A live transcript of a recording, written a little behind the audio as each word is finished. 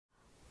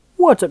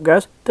What's up,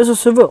 guys? This is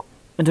Seville,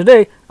 and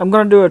today I'm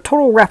going to do a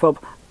total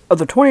wrap-up of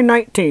the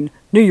 2019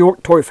 New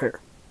York Toy Fair.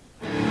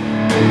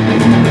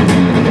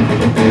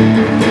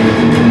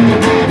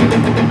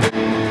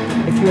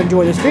 If you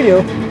enjoyed this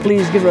video,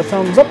 please give it a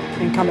thumbs up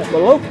and comment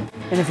below.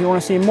 And if you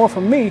want to see more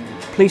from me,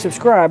 please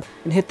subscribe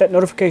and hit that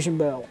notification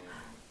bell.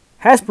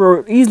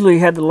 Hasbro easily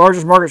had the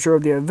largest market share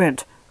of the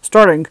event,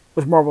 starting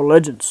with Marvel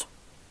Legends,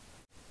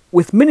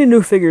 with many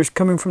new figures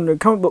coming from the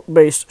comic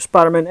book-based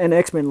Spider-Man and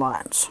X-Men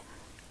lines,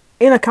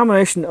 in a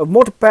combination of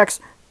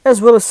multi-packs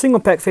as well as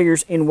single-pack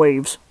figures in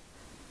waves,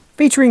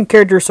 featuring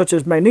characters such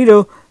as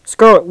Magneto,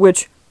 Scarlet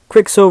Witch,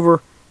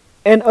 Quicksilver,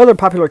 and other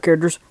popular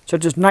characters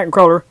such as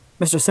Nightcrawler,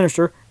 Mr.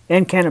 Sinister,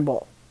 and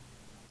Cannonball.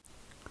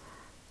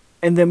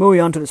 And then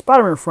moving on to the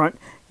Spider-Man front,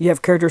 you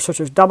have characters such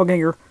as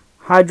Doppelganger,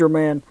 Hydra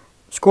Man,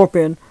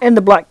 Scorpion, and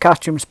the black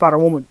costume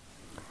Spider-Woman.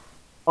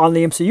 On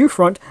the MCU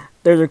front,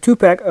 there's a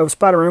 2-pack of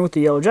Spider-Man with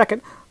the yellow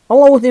jacket,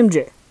 along with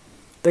MJ.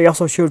 They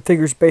also showed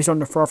figures based on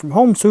the Far From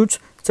Home suits,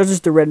 such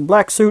as the red and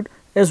black suit,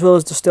 as well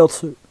as the stealth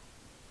suit.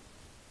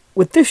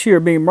 With this year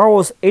being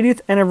Marvel's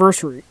 80th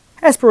anniversary,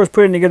 Hasbro is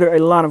putting together a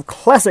line of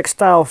classic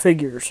style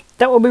figures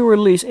that will be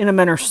released in a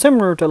manner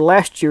similar to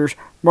last year's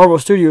Marvel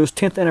Studios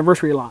 10th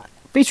anniversary line,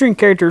 featuring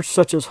characters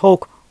such as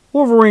Hulk,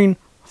 Wolverine,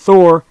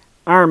 Thor,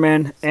 Iron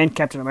Man, and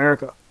Captain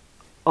America.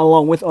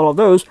 Along with all of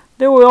those,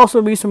 there will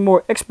also be some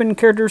more X-Men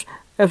characters,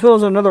 as well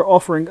as another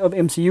offering of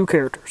MCU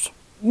characters,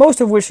 most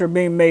of which are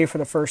being made for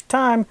the first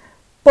time,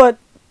 but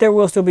there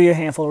will still be a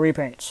handful of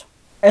repaints,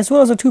 as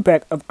well as a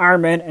 2-pack of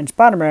Iron Man and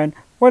Spider-Man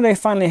where they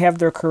finally have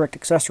their correct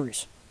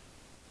accessories.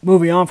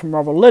 Moving on from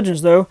Marvel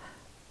Legends though,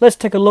 let's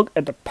take a look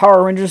at the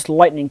Power Rangers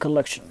Lightning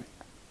Collection.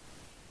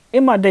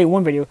 In my Day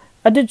 1 video,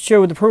 I did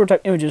show the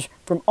prototype images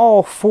from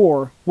all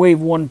 4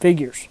 Wave 1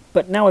 figures,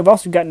 but now we've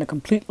also gotten a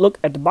complete look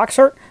at the box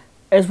art,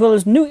 as well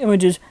as new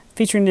images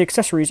featuring the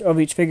accessories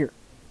of each figure.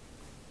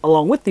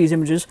 Along with these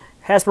images,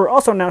 Hasbro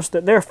also announced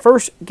that their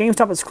first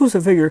GameStop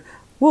exclusive figure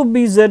will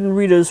be Zed and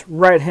Rita's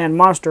right-hand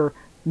monster,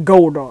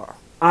 Goldar.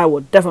 I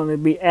will definitely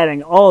be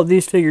adding all of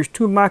these figures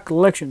to my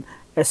collection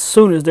as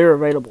soon as they're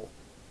available.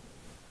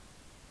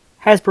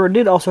 Hasbro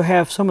did also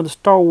have some of the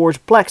Star Wars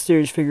Black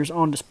Series figures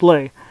on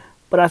display,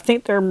 but I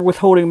think they're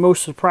withholding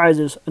most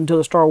surprises until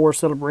the Star Wars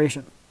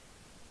Celebration.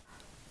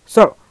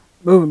 So,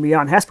 moving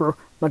beyond Hasbro,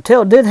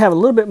 Mattel did have a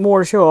little bit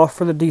more to show off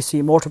for the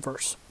DC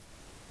Multiverse,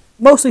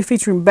 mostly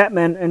featuring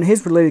Batman and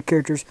his related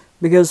characters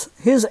because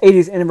his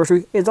 80th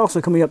anniversary is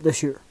also coming up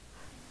this year,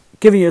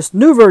 giving us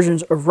new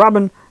versions of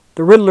Robin,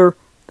 the Riddler,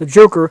 the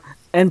Joker,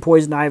 and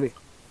Poison Ivy.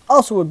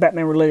 Also with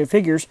Batman related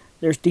figures,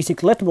 there's DC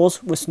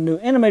Collectibles with some new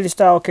animated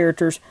style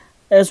characters,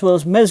 as well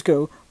as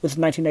Mezco with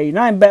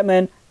 1989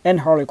 Batman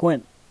and Harley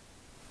Quinn.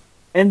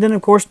 And then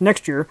of course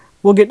next year,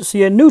 we'll get to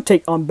see a new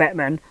take on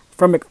Batman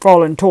from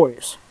McFarlane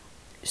Toys.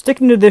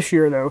 Sticking to this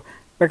year though,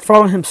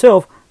 McFarlane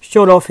himself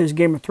showed off his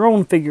Game of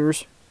Thrones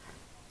figures,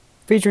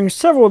 featuring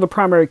several of the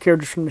primary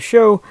characters from the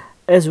show,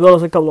 as well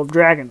as a couple of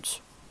dragons.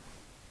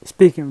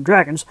 Speaking of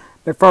dragons,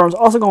 McFarlane's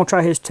also going to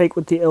try his take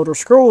with the Elder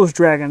Scrolls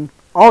dragon,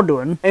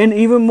 Alduin, and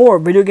even more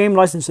video game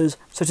licenses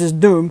such as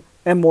Doom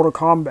and Mortal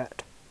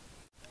Kombat.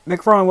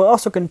 McFarlane will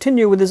also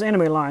continue with his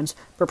anime lines,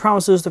 but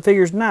promises the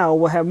figures now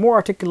will have more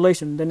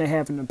articulation than they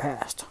have in the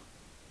past.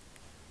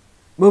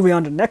 Moving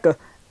on to NECA,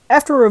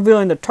 after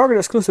revealing the Target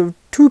exclusive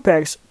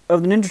 2-packs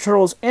of the Ninja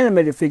Turtles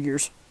animated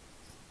figures,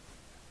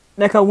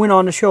 NECA went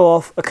on to show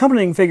off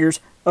accompanying figures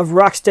of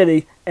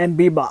Rocksteady and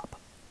Bebop.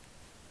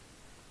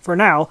 For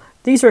now,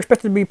 these are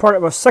expected to be part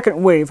of a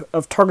second wave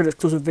of Target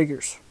exclusive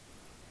figures.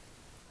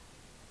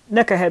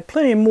 NECA had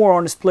plenty more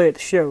on display at the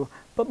show,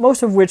 but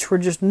most of which were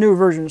just new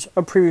versions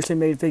of previously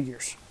made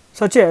figures,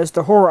 such as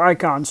the horror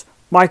icons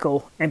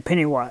Michael and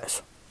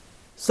Pennywise.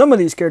 Some of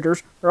these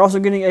characters are also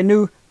getting a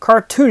new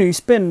cartoony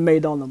spin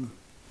made on them.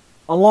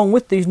 Along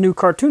with these new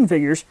cartoon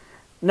figures,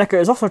 NECA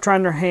is also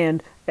trying their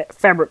hand at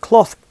fabric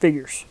cloth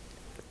figures,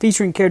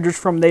 featuring characters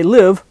from They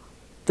Live,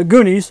 The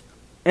Goonies,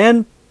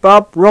 and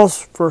Bob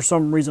Ross for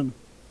some reason.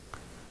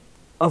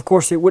 Of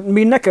course, it wouldn't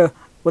be NECA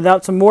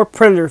without some more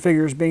Predator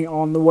figures being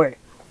on the way.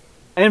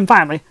 And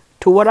finally,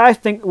 to what I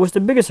think was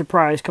the biggest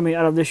surprise coming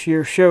out of this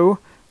year's show,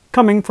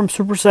 coming from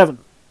Super 7.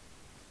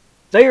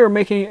 They are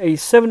making a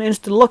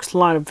 7-inch deluxe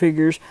line of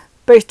figures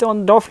based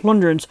on Dolph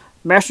Lundgren's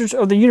Masters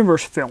of the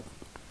Universe film.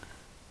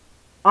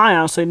 I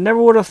honestly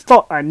never would have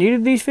thought I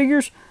needed these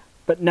figures,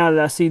 but now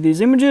that I see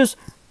these images,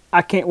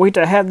 I can't wait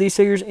to have these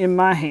figures in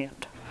my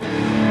hand.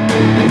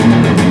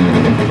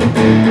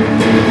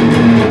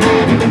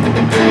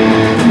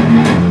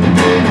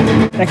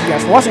 Thank you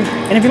guys for watching,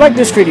 and if you like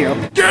this video,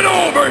 get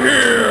over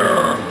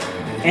here!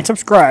 And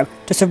subscribe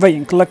to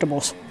Civilian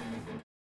Collectibles.